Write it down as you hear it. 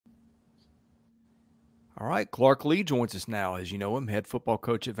All right, Clark Lee joins us now, as you know him, head football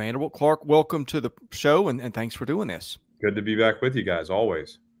coach at Vanderbilt. Clark, welcome to the show, and thanks for doing this. Good to be back with you guys,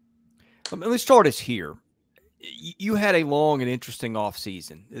 always. Let's start us here. You had a long and interesting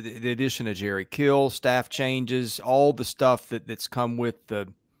offseason. The addition of Jerry Kill, staff changes, all the stuff that's come with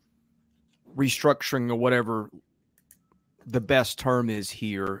the restructuring or whatever the best term is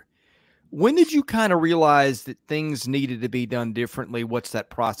here. When did you kind of realize that things needed to be done differently? What's that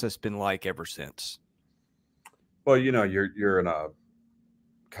process been like ever since? Well, you're in a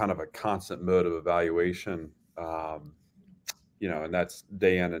kind of a constant mode of evaluation, and that's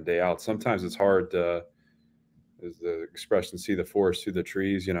day in and day out. Sometimes it's hard to, as the expression, see the forest through the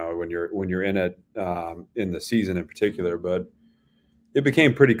trees. When you're in it, in the season in particular. But it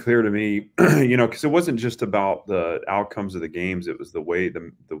became pretty clear to me, because it wasn't just about the outcomes of the games. It was the way,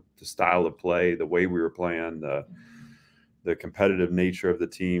 the style of play, the way we were playing, the competitive nature of the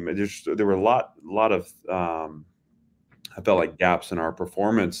team. There were a lot of I felt like gaps in our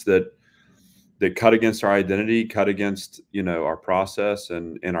performance that cut against our identity, cut against our process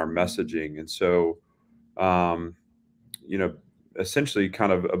and our messaging. And so, essentially,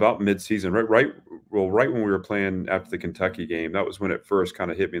 kind of about mid-season, right when we were playing after the Kentucky game, that was when it first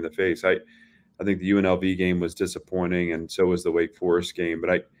kind of hit me in the face. I think the UNLV game was disappointing, and so was the Wake Forest game.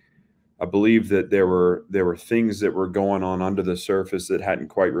 But I believe that there were things that were going on under the surface that hadn't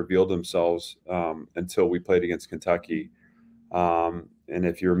quite revealed themselves until we played against Kentucky. And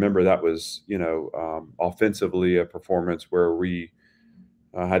if you remember, that was offensively a performance where we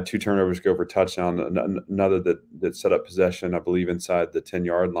had 2 turnovers go for touchdown, another that set up possession, I believe, inside the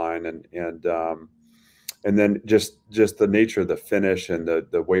 10-yard line, and then just the nature of the finish and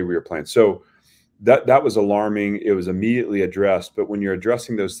the way we were playing. So that was alarming. It was immediately addressed. But when you're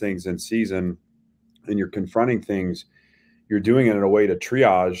addressing those things in season and you're confronting things, you're doing it in a way to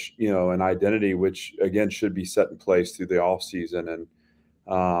triage, an identity, which again should be set in place through the offseason.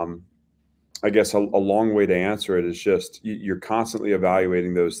 And I guess a long way to answer it is just you're constantly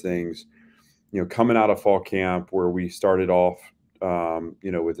evaluating those things. Coming out of fall camp where we started off,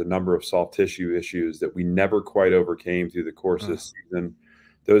 with a number of soft tissue issues that we never quite overcame through the course of the season.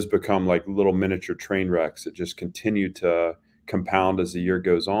 Those become like little miniature train wrecks that just continue to compound as the year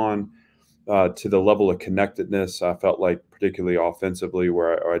goes on. To the level of connectedness, I felt like, particularly offensively,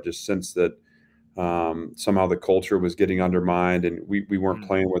 where I just sensed that somehow the culture was getting undermined and we weren't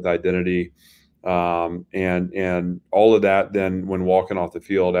playing with identity. And all of that, then when walking off the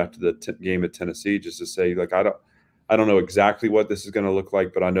field after the game at Tennessee, just to say, like, I don't know exactly what this is going to look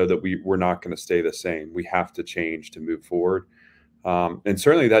like, but I know that we're not going to stay the same. We have to change to move forward. And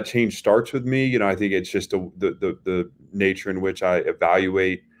certainly that change starts with me. I think it's just the nature in which I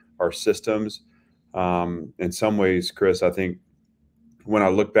evaluate our systems. In some ways, Chris, I think when I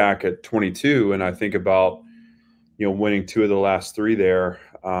look back at 22 and I think about, winning 2 of the last 3 there,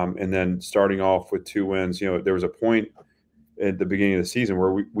 and then starting off with 2 wins, there was a point at the beginning of the season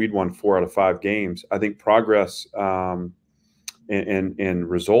where we'd won 4 out of 5 games. I think progress and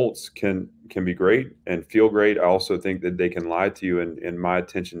results can be great and feel great. I also think that they can lie to you, and my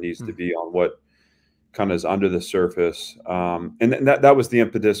attention needs to be on what kind of is under the surface. And that was the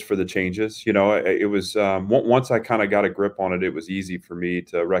impetus for the changes. It was once I kind of got a grip on it, it was easy for me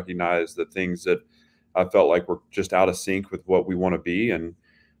to recognize the things that I felt like were just out of sync with what we want to be, and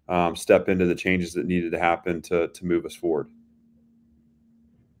step into the changes that needed to happen to move us forward.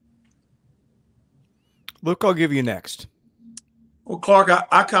 Luke, I'll give you next. Well, Clark,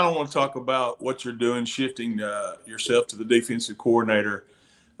 I kind of want to talk about what you're doing, shifting yourself to the defensive coordinator.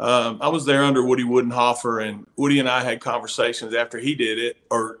 I was there under Woody Woodenhofer, and Woody and I had conversations after he did it,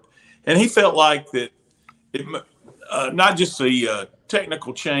 and he felt like that it not just the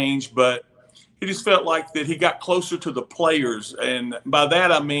technical change, but he just felt like that he got closer to the players. And by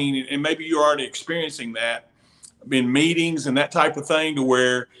that, I mean, and maybe you're already experiencing that in meetings and that type of thing, to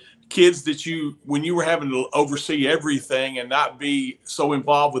where kids that when you were having to oversee everything and not be so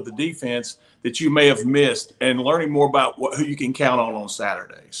involved with the defense, that you may have missed, and learning more about who you can count on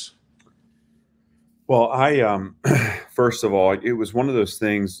Saturdays? Well, first of all, it was one of those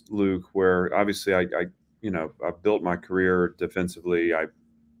things, Luke, where obviously I built my career defensively. I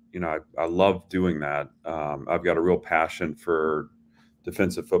love doing that. I've got a real passion for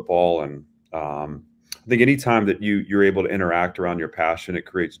defensive football, and I think anytime that you're able to interact around your passion, it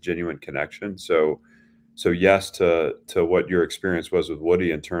creates genuine connection. So yes to what your experience was with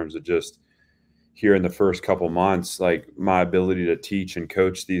Woody in terms of just here in the first couple months, like my ability to teach and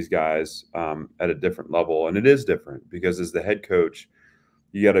coach these guys at a different level. And it is different because as the head coach,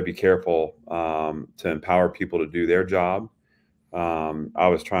 you got to be careful to empower people to do their job. I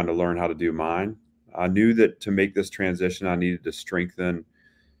was trying to learn how to do mine. I knew that to make this transition, I needed to strengthen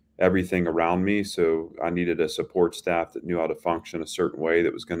everything around me. So I needed a support staff that knew how to function a certain way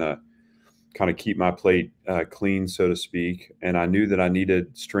that was going to kind of keep my plate clean, so to speak. And I knew that I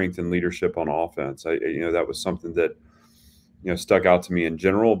needed strength and leadership on offense. That was something that, stuck out to me in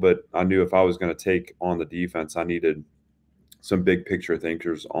general, but I knew if I was going to take on the defense, I needed some big picture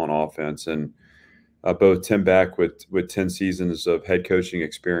thinkers on offense. And both Tim Beck with 10 seasons of head coaching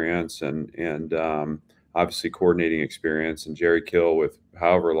experience and obviously coordinating experience, and Jerry Kill with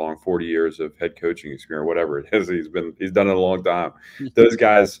however long, 40 years of head coaching experience, whatever it is, he's done it a long time. Those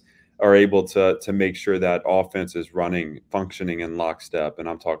guys are able to make sure that offense is functioning in lockstep. And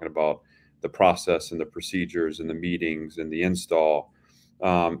I'm talking about the process and the procedures and the meetings and the install.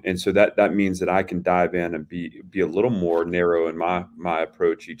 And so that means that I can dive in and be a little more narrow in my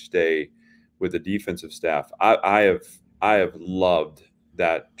approach each day with the defensive staff. I have loved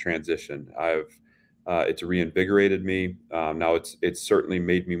that transition. It's reinvigorated me. Now it's certainly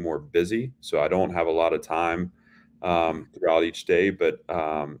made me more busy, so I don't have a lot of time throughout each day, but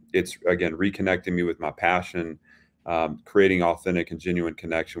it's again reconnecting me with my passion, creating authentic and genuine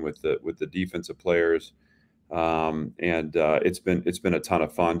connection with the defensive players, and it's been a ton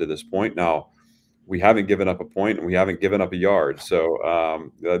of fun to this point. Now we haven't given up a point and we haven't given up a yard, so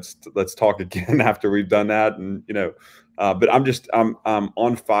let's talk again after we've done that. And but I'm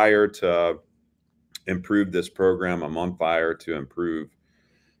on fire to improve this program. I'm on fire to improve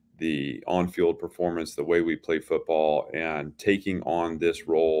the on-field performance, the way we play football, and taking on this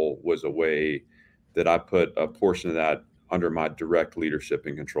role was a way that I put a portion of that under my direct leadership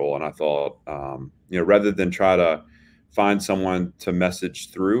and control. And I thought, rather than try to find someone to message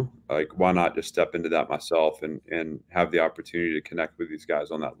through, like, why not just step into that myself and have the opportunity to connect with these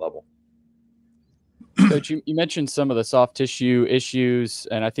guys on that level. Coach, you mentioned some of the soft tissue issues,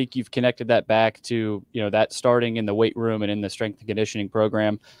 and I think you've connected that back to, that starting in the weight room and in the strength and conditioning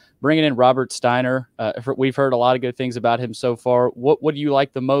program. Bringing in Robert Steiner, we've heard a lot of good things about him so far. What do you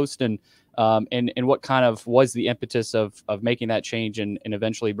like the most, and what kind of was the impetus of making that change and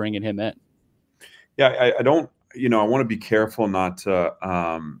eventually bringing him in? Yeah, I don't, I want to be careful not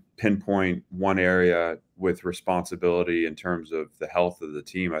to pinpoint one area with responsibility in terms of the health of the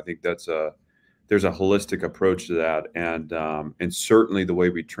team. I think there's a holistic approach to that, and certainly the way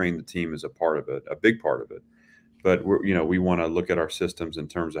we train the team is a part of it, a big part of it. But we want to look at our systems in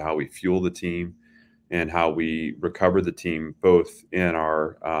terms of how we fuel the team and how we recover the team, both in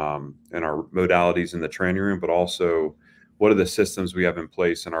our modalities in the training room, but also what are the systems we have in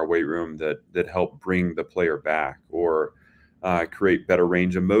place in our weight room that help bring the player back or create better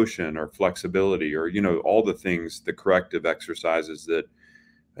range of motion or flexibility, or all the things, the corrective exercises that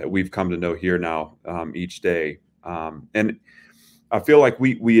we've come to know here now each day. And I feel like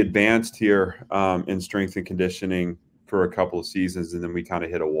we advanced here in strength and conditioning for a couple of seasons, and then we kind of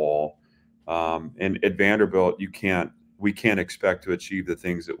hit a wall. And at Vanderbilt, we can't expect to achieve the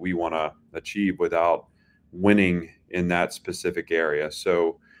things that we want to achieve without winning in that specific area.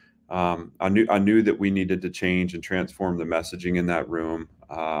 So I knew that we needed to change and transform the messaging in that room.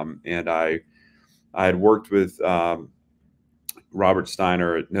 And I had worked with Robert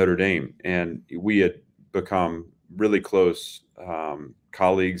Steiner at Notre Dame, and we had become really close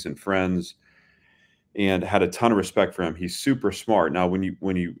colleagues and friends, and had a ton of respect for him. He's super smart. Now,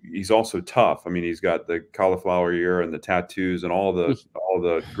 he's also tough. I mean, he's got the cauliflower ear and the tattoos and all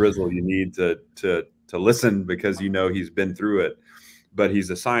the grizzle you need to listen, because he's been through it. But he's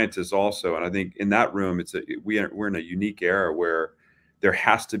a scientist also, and I think in that room, we're in a unique era where there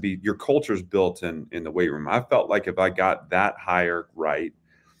has to be, your culture's built in the weight room. I felt like if I got that hire right,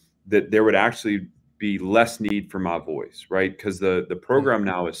 that there would actually be less need for my voice, right? Because the program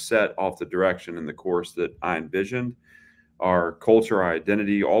now is set off the direction and the course that I envisioned. Our culture, our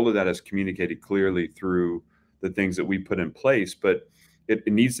identity, all of that is communicated clearly through the things that we put in place, but it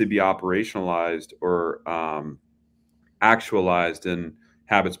needs to be operationalized or actualized in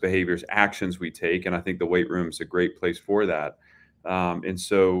habits, behaviors, actions we take. And I think the weight room is a great place for that. And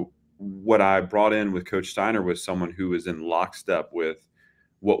so what I brought in with Coach Steiner was someone who was in lockstep with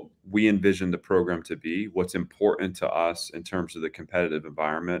what we envisioned the program to be, what's important to us in terms of the competitive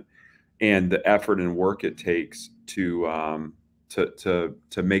environment, and the effort and work it takes to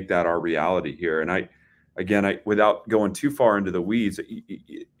make that our reality here. And I without going too far into the weeds,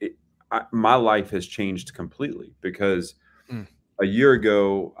 my life has changed completely, because a year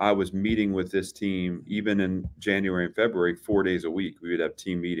ago, I was meeting with this team, even in January and February, 4 days a week. We would have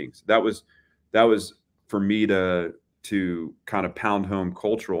team meetings. That was for me to kind of pound home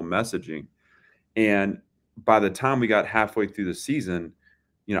cultural messaging. And by the time we got halfway through the season,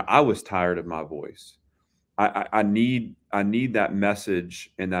 I was tired of my voice. I need that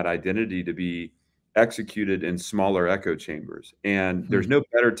message and that identity to be executed in smaller echo chambers. And there's no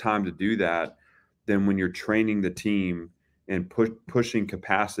better time to do that than when you're training the team and pushing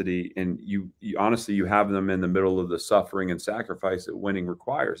capacity, and you honestly, you have them in the middle of the suffering and sacrifice that winning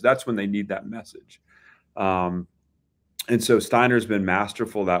requires. That's when they need that message. And so Steiner's been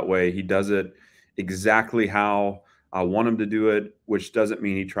masterful that way. He does it exactly how I want him to do it, which doesn't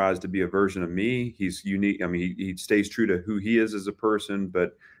mean he tries to be a version of me. He's unique. I mean, he stays true to who he is as a person,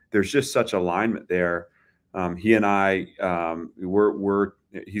 but there's just such alignment there. He and I,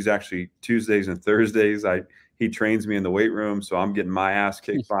 he's actually Tuesdays and Thursdays. He trains me in the weight room, so I'm getting my ass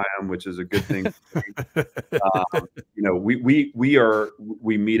kicked by him, which is a good thing.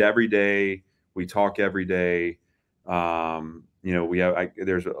 We meet every day. We talk every day.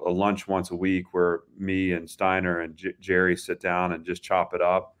 There's a lunch once a week where me and Steiner and Jerry sit down and just chop it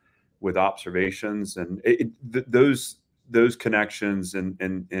up with observations, and those connections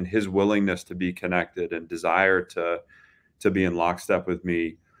and his willingness to be connected and desire to be in lockstep with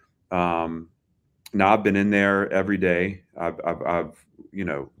me. Now I've been in there every day. I've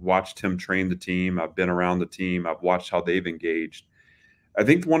watched him train the team. I've been around the team. I've watched how they've engaged. I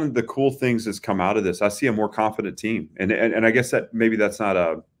think one of the cool things that's come out of this, I see a more confident team. And I guess that maybe that's not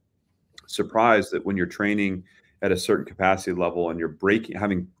a surprise, that when you're training at a certain capacity level and you're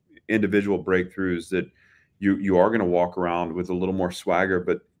having individual breakthroughs, that you are going to walk around with a little more swagger.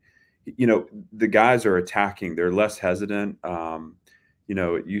 But, the guys are attacking. They're less hesitant.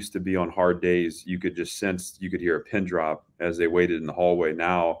 It used to be on hard days, you could just sense, you could hear a pin drop as they waited in the hallway.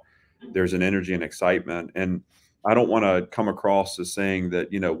 Now there's an energy and excitement. And I don't want to come across as saying that,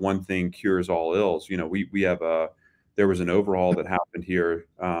 one thing cures all ills. There was an overhaul that happened here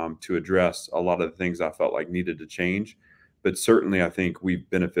to address a lot of the things I felt like needed to change. But certainly I think we've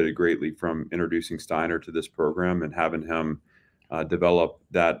benefited greatly from introducing Steiner to this program and having him develop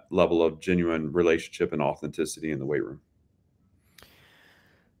that level of genuine relationship and authenticity in the weight room.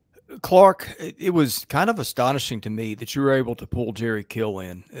 Clark, it was kind of astonishing to me that you were able to pull Jerry Kill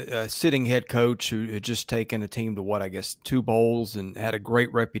in, a sitting head coach who had just taken a team to 2 bowls and had a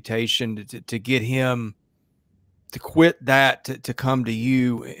great reputation, to get him to quit that, to come to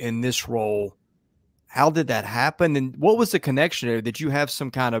you in this role. How did that happen? And what was the connection there? Did you have some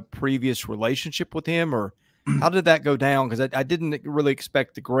kind of previous relationship with him, or how did that go down? Because I didn't really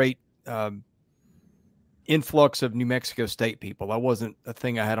expect the great influx of New Mexico State people. That wasn't a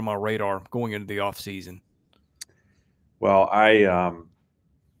thing I had on my radar going into the off season. Well,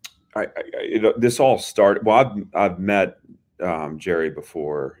 this all started. Well, I've met Jerry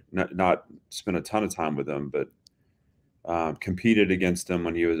before, not spent a ton of time with him, but competed against him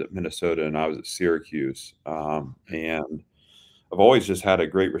when he was at Minnesota and I was at Syracuse. And I've always just had a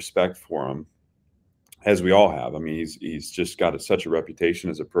great respect for him, as we all have. I mean, he's just got such a reputation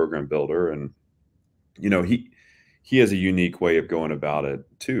as a program builder, and he has a unique way of going about it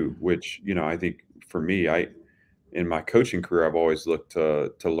too, which, I think for me, in my coaching career, I've always looked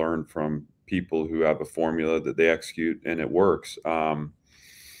to learn from people who have a formula that they execute and it works.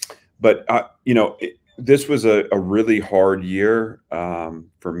 This was a really hard year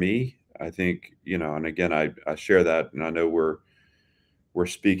for me. I think, and again, I share that, and I know we're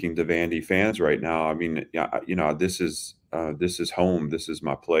speaking to Vandy fans right now. I mean, this is home. This is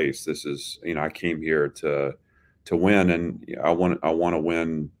my place. This is, I came here to win, and I want to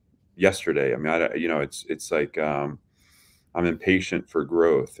win yesterday. I mean, it's like I'm impatient for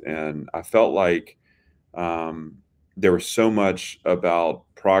growth, and I felt like there was so much about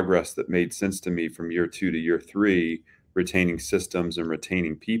progress that made sense to me from year 2 to year 3, retaining systems and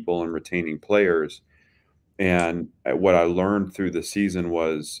retaining people and retaining players. And what I learned through the season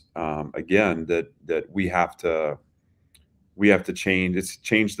was, again, that we have to change. It's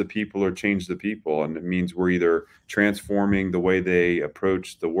change the people or change the people. And it means we're either transforming the way they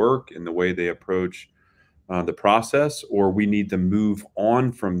approach the work and the way they approach the process, or we need to move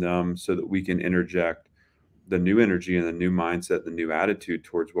on from them so that we can interject the new energy and the new mindset, the new attitude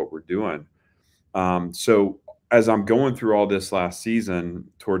towards what we're doing. So as I'm going through all this last season,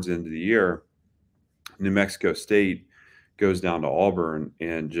 towards the end of the year, New Mexico State goes down to Auburn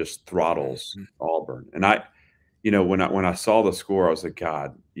and just throttles Auburn. And when I saw the score, I was like,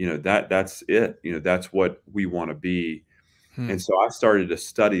 God, that's it. That's what we want to be. And so I started to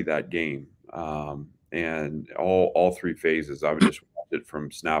study that game, and all 3 phases. I would just watch it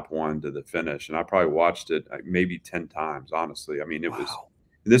from snap 1 to the finish, and I probably watched it maybe 10 times. Honestly, I mean,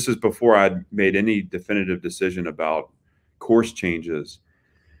 this is before I'd made any definitive decision about course changes.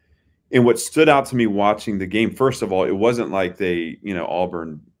 And what stood out to me watching the game, first of all, it wasn't like they,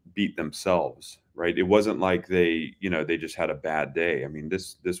 Auburn beat themselves, right? It wasn't like they just had a bad day. I mean,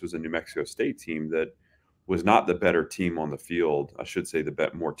 this was a New Mexico State team that was not the better team on the field. I should say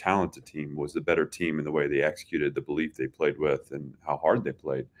the more talented team was the better team in the way they executed, the belief they played with, and how hard they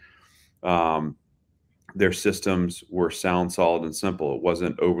played. Their systems were sound, solid, and simple. It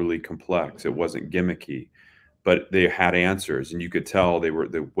wasn't overly complex. It wasn't gimmicky, but they had answers, and you could tell they were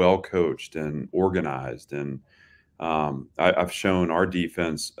well coached and organized. And I've shown our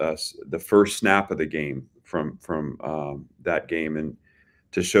defense the first snap of the game from that game, and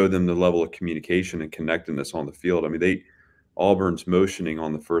to show them the level of communication and connectedness on the field. I mean, Auburn's motioning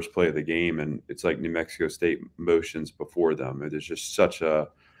on the first play of the game, and it's like New Mexico State motions before them. There's just such a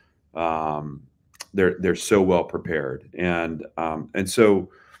they're so well prepared, and so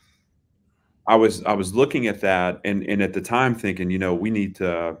I was looking at that, and at the time thinking, we need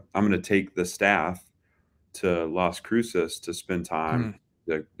to. I'm going to take the staff to Las Cruces to spend time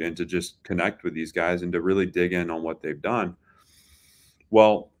and to just connect with these guys and to really dig in on what they've done.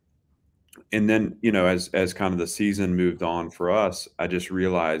 Well, and then, as kind of the season moved on for us, I just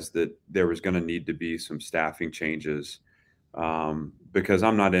realized that there was going to need to be some staffing changes, because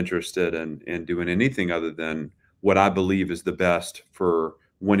I'm not interested in doing anything other than what I believe is the best for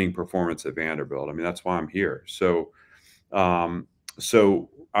winning performance at Vanderbilt. I mean, that's why I'm here. So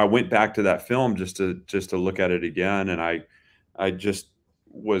I went back to that film just to look at it again, and I just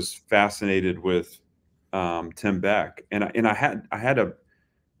was fascinated with Tim Beck, and I had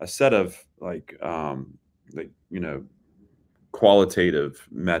a set of qualitative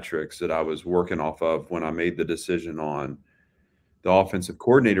metrics that I was working off of when I made the decision on the offensive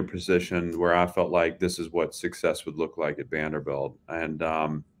coordinator position, where I felt like this is what success would look like at Vanderbilt. And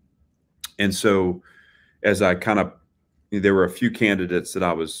so as I there were a few candidates that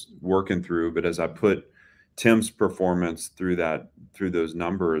I was working through, but as I put Tim's performance through those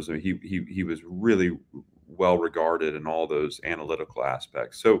numbers, he was really well regarded in all those analytical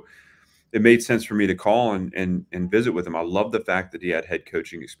aspects. So it made sense for me to call and visit with him. I love the fact that he had head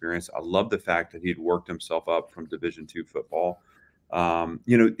coaching experience. I love the fact that he'd worked himself up from Division II football.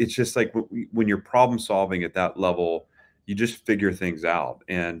 It's just like when you're problem solving at that level, you just figure things out,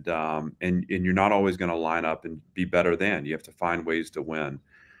 and you're not always going to line up and be better than. You have to find ways to win.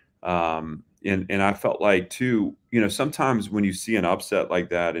 And I felt like too, sometimes when you see an upset like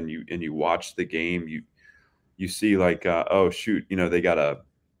that and you watch the game, you see like, oh shoot, they got a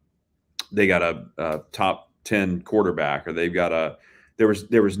top 10 quarterback, or there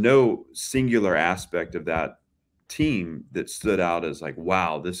was no singular aspect of that team that stood out as like,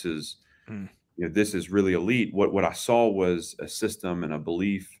 wow, this is this is really elite. What I saw was a system and a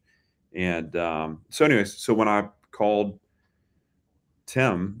belief. And so anyways, so when I called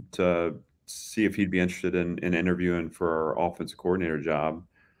Tim to see if he'd be interested in interviewing for our offensive coordinator job,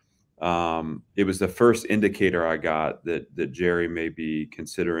 it was the first indicator I got that Jerry may be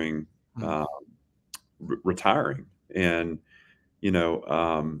considering retiring. And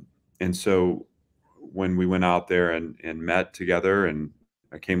and so when we went out there and met together, and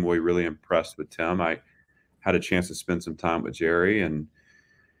I came away really impressed with Tim, I had a chance to spend some time with Jerry, and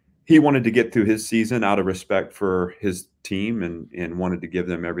he wanted to get through his season out of respect for his team and wanted to give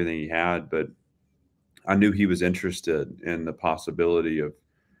them everything he had. But I knew he was interested in the possibility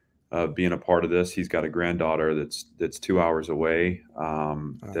of being a part of this. He's got a granddaughter that's 2 hours away.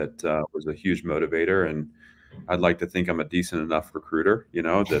 That was a huge motivator, and I'd like to think I'm a decent enough recruiter,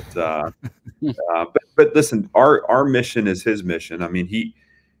 but listen, our mission is his mission. I mean,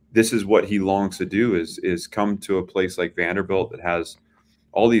 this is what he longs to do is come to a place like Vanderbilt that has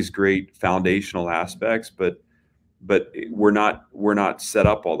all these great foundational aspects, but we're not set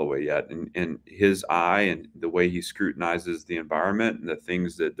up all the way yet. And his eye and the way he scrutinizes the environment and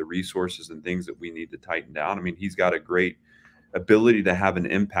the resources and things that we need to tighten down. I mean, he's got a great ability to have an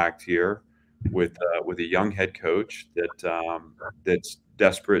impact here with a young head coach that's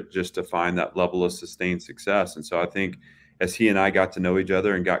desperate just to find that level of sustained success. And so I think as he and I got to know each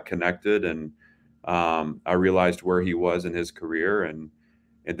other and got connected, and I realized where he was in his career, and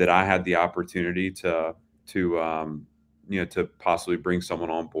that I had the opportunity to possibly bring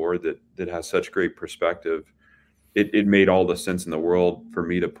someone on board that has such great perspective, it made all the sense in the world for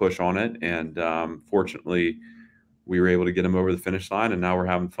me to push on it. And fortunately, we were able to get him over the finish line, and now we're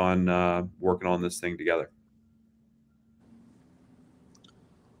having fun working on this thing together.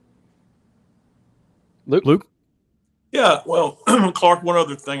 Luke? Yeah, well, Clark, one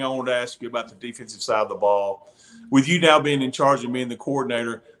other thing I wanted to ask you about the defensive side of the ball. With you now being in charge and being the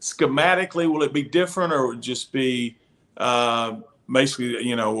coordinator, schematically, will it be different, or would it just be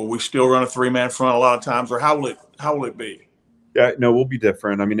basically, will we still run a 3-man front a lot of times, or how will it be? Yeah, no, we'll be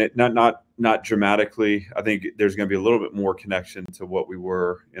different. I mean, not dramatically. I think there's going to be a little bit more connection to what we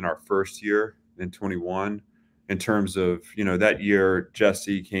were in our first year in 21, in terms of, that year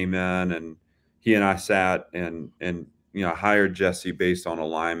Jesse came in and he and I sat and hired Jesse based on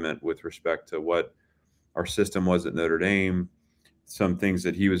alignment with respect to what our system was at Notre Dame, some things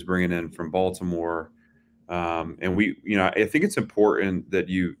that he was bringing in from Baltimore. And I think it's important that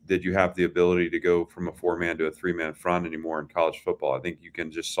you have the ability to go from a 4-man to a 3-man front anymore in college football. I think you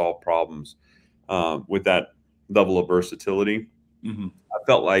can just solve problems with that level of versatility. Mm-hmm. I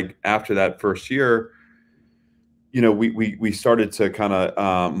felt like after that first year, we started to kind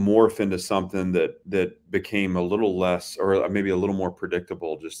of morph into something that became a little less, or maybe a little more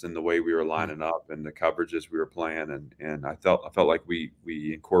predictable, just in the way we were lining up and the coverages we were playing. And I felt like we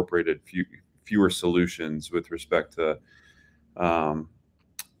incorporated fewer solutions with respect to,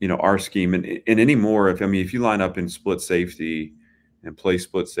 our scheme. And anymore, if you line up in split safety and play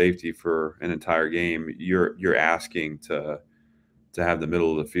split safety for an entire game, you're asking to have the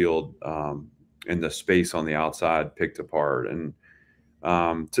middle of the field and the space on the outside picked apart. And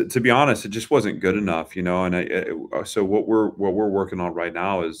to be honest, it just wasn't good enough, And so what we're working on right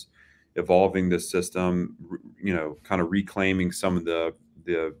now is evolving this system, kind of reclaiming some of the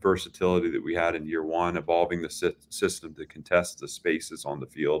versatility that we had in year one, evolving the system to contest the spaces on the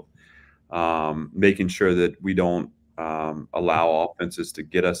field, making sure that we don't allow offenses to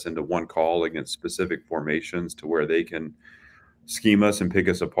get us into one call against specific formations to where they can scheme us and pick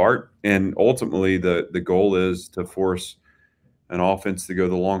us apart. And ultimately, the goal is to force an offense to go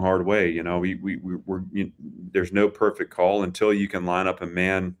the long, hard way. There's no perfect call until you can line up a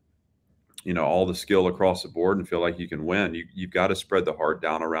man, all the skill across the board and feel like you can win. You've got to spread the heart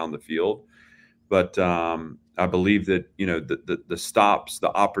down around the field. But I believe that, the stops,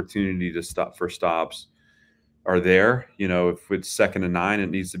 the opportunity to stop for stops are there. If it's 2nd and 9,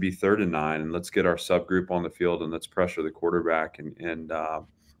 it needs to be 3rd and 9, and let's get our subgroup on the field and let's pressure the quarterback and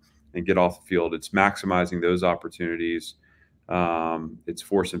get off the field. It's maximizing those opportunities. It's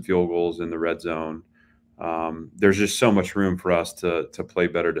forcing field goals in the red zone. There's just so much room for us to play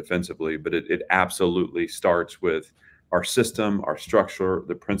better defensively, but it absolutely starts with our system, our structure,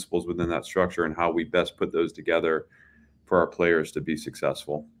 the principles within that structure, and how we best put those together for our players to be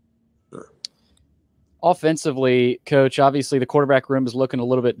successful. Offensively, Coach, obviously the quarterback room is looking a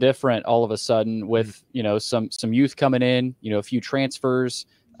little bit different all of a sudden with, some youth coming in, a few transfers.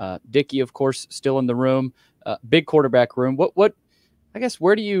 Dickey, of course, still in the room. Big quarterback room. What I guess,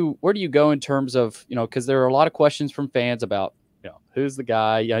 where do you go in terms of, because there are a lot of questions from fans about, who's the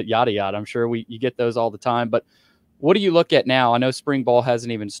guy, yada, yada. I'm sure you get those all the time, but what do you look at now? I know spring ball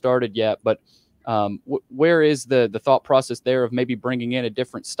hasn't even started yet, but where is the thought process there of maybe bringing in a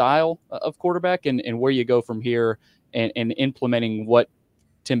different style of quarterback and where you go from here and implementing what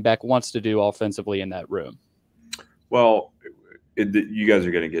Tim Beck wants to do offensively in that room? Well, you guys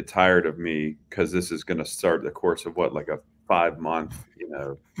are going to get tired of me because this is going to start the course of like a 5-month,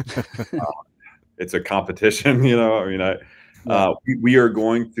 it's a competition, we are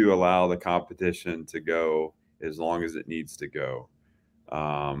going to allow the competition to go as long as it needs to go.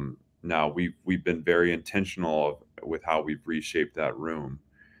 Now we've been very intentional with how we've reshaped that room.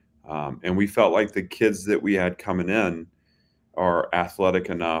 And we felt like the kids that we had coming in are athletic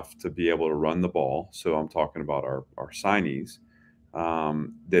enough to be able to run the ball. So I'm talking about our signees,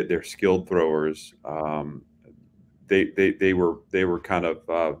 that they're skilled throwers. They were kind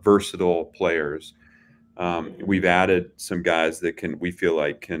of versatile players. We've added some guys that we feel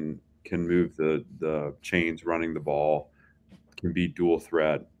like can move the chains running the ball, can be dual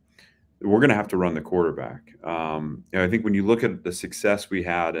threat. We're going to have to run the quarterback. I think when you look at the success we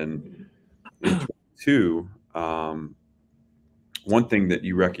had in 22, one thing that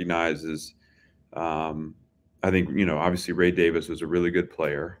you recognize is, I think, obviously Ray Davis was a really good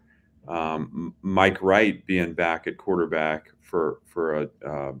player. Mike Wright being back at quarterback for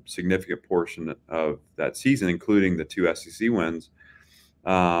a significant portion of that season, including the 2 SEC wins,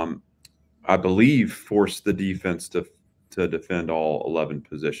 I believe forced the defense to defend all 11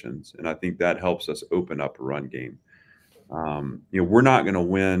 positions. And I think that helps us open up a run game. We're not going to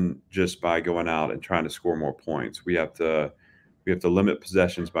win just by going out and trying to score more points. We have to limit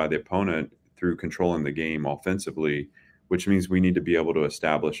possessions by the opponent through controlling the game offensively, which means we need to be able to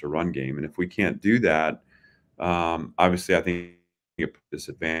establish a run game. And if we can't do that, obviously I think it's a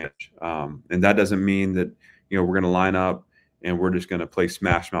disadvantage. And that doesn't mean that, we're going to line up and we're just going to play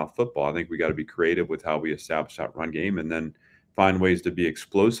smash mouth football. I think we got to be creative with how we establish that run game and then find ways to be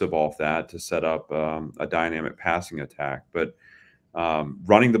explosive off that to set up a dynamic passing attack. But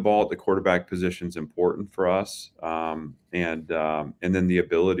Running the ball at the quarterback position is important for us, and then the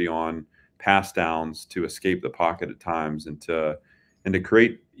ability on pass downs to escape the pocket at times and to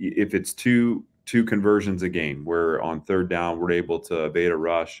create, if it's two conversions a game, where on third down we're able to evade a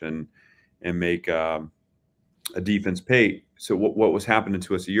rush and make a defense pay. So what was happening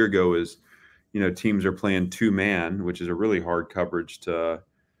to us a year ago is, teams are playing 2-man, which is a really hard coverage to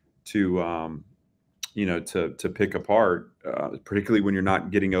pick apart, particularly when you're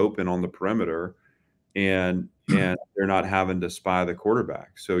not getting open on the perimeter and they're not having to spy the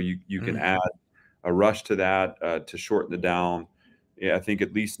quarterback. So you can add a rush to that to shorten the down. Yeah, I think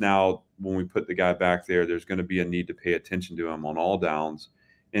at least now when we put the guy back there, there's going to be a need to pay attention to him on all downs.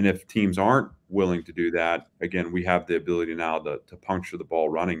 And if teams aren't willing to do that, again, we have the ability now to puncture the ball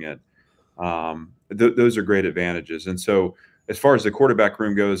running it. Those are great advantages. And so as far as the quarterback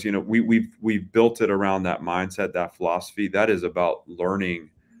room goes, we've built it around that mindset, that philosophy. That is about learning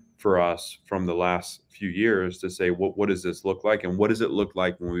for us from the last few years to say, what does this look like? And what does it look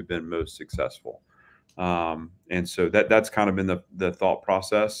like when we've been most successful? And so that's kind of been the thought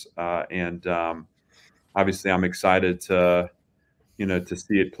process. And obviously I'm excited to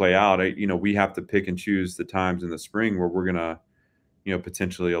see it play out. We have to pick and choose the times in the spring where we're going to,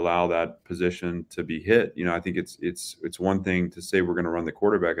 potentially allow that position to be hit. I think it's one thing to say we're going to run the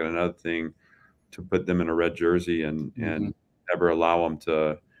quarterback, and another thing to put them in a red jersey and never allow them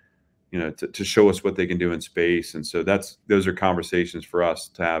to show us what they can do in space. And so those are conversations for us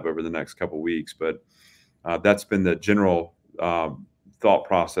to have over the next couple of weeks. But that's been the general thought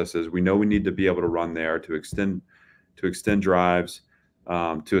process. Is we know we need to be able to run there to extend drives,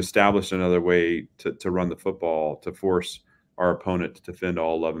 to establish another way to run the football, to force our opponent to defend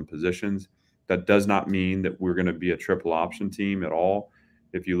all 11 positions. That does not mean that we're going to be a triple option team at all.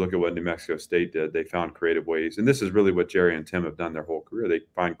 If you look at what New Mexico State did, they found creative ways. And this is really what Jerry and Tim have done their whole career. They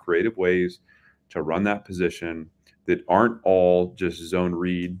find creative ways to run that position that aren't all just zone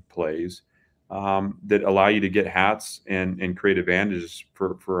read plays, that allow you to get hats and create advantages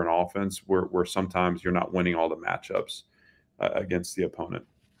for an offense where sometimes you're not winning all the matchups against the opponent.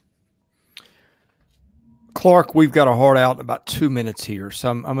 Clark, we've got a hard out in about 2 minutes here. So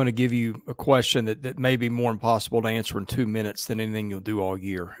I'm going to give you a question that may be more impossible to answer in 2 minutes than anything you'll do all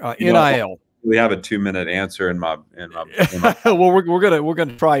year. NIL. We have a 2-minute answer in my well, we're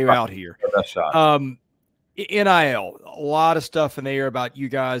gonna try you out here. Best shot. NIL, a lot of stuff in the air about you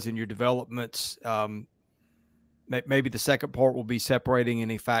guys and your developments. Maybe the second part will be separating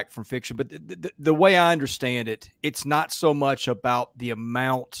any fact from fiction. But the way I understand it, it's not so much about the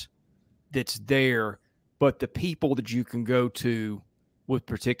amount that's there, but the people that you can go to with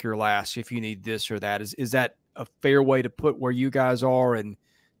particular asks if you need this or that. Is that a fair way to put where you guys are? And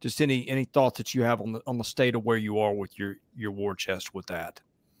just any thoughts that you have on the state of where you are with your war chest with that?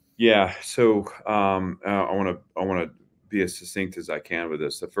 Yeah. So I want to be as succinct as I can with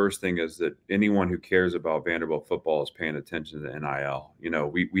this. The first thing is that anyone who cares about Vanderbilt football is paying attention to NIL.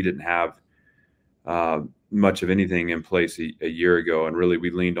 We didn't have much of anything in place a year ago, and really we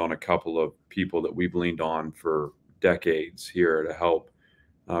leaned on a couple of people that we've leaned on for decades here to help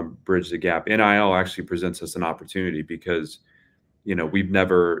bridge the gap. NIL actually presents us an opportunity because we've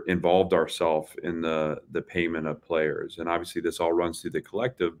never involved ourselves in the payment of players, and obviously this all runs through the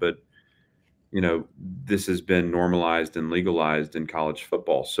collective, but this has been normalized and legalized in college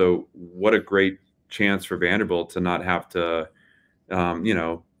football. So what a great chance for Vanderbilt to not have to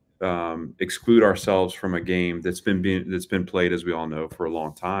exclude ourselves from a game that's been played, as we all know, for a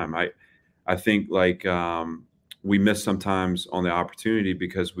long time. I think we miss sometimes on the opportunity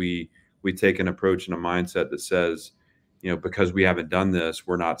because we take an approach and a mindset that says, because we haven't done this,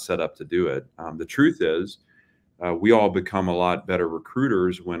 we're not set up to do it. The truth is, we all become a lot better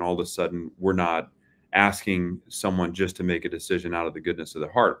recruiters when all of a sudden we're not asking someone just to make a decision out of the goodness of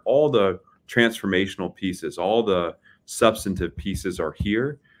their heart. All the transformational pieces, all the substantive pieces are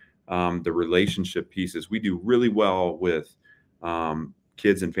here. The relationship pieces, we do really well with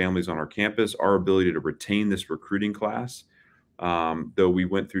kids and families on our campus. Our ability to retain this recruiting class, though we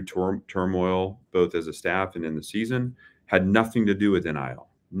went through turmoil both as a staff and in the season, had nothing to do with NIL.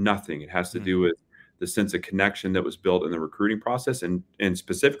 Nothing. It has to do with the sense of connection that was built in the recruiting process, and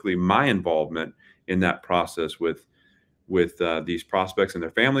specifically my involvement in that process with these prospects and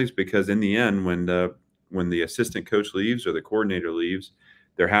their families. Because in the end, when the assistant coach leaves or the coordinator leaves,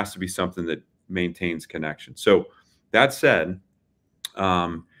 there has to be something that maintains connection. So that said,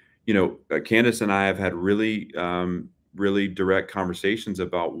 Candace and I have had really direct conversations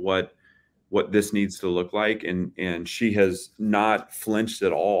about what this needs to look like. And she has not flinched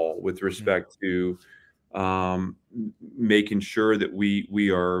at all with respect to making sure that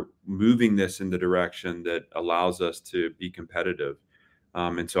we are moving this in the direction that allows us to be competitive.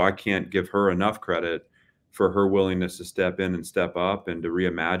 And so I can't give her enough credit for her willingness to step in and step up and to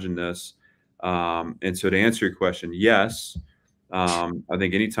reimagine this. And so to answer your question, yes, I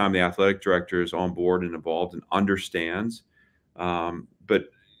think anytime the athletic director is on board and involved and understands, but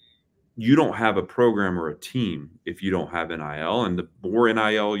you don't have a program or a team if you don't have NIL, and the more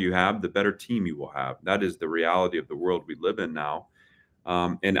NIL you have, the better team you will have. That is the reality of the world we live in now.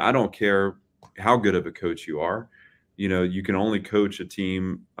 And I don't care how good of a coach you are. You can only coach a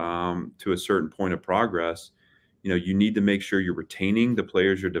team to a certain point of progress. You need to make sure you're retaining the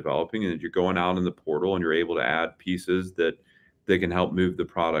players you're developing and that you're going out in the portal and you're able to add pieces that can help move the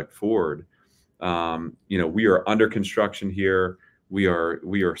product forward. We are under construction here. We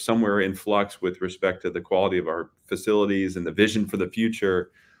are somewhere in flux with respect to the quality of our facilities and the vision for the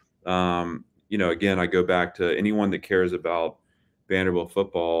future. Again, I go back to anyone that cares about Vanderbilt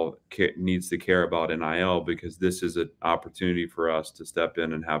football needs to care about NIL, because this is an opportunity for us to step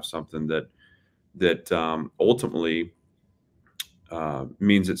in and have something that ultimately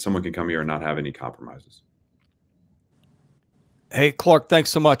means that someone can come here and not have any compromises. Hey, Clark, thanks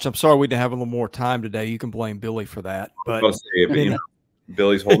so much. I'm sorry we didn't have a little more time today. You can blame Billy for that. But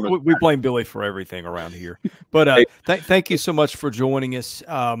Billy's holding we blame Billy for everything around here. But thank you so much for joining us.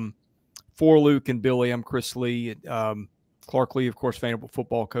 For Luke and Billy, I'm Chris Lee. Clark Lee, of course, Vanderbilt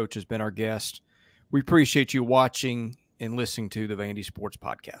football coach, has been our guest. We appreciate you watching and listening to the VandySports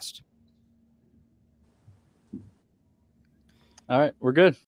podcast. All right, we're good.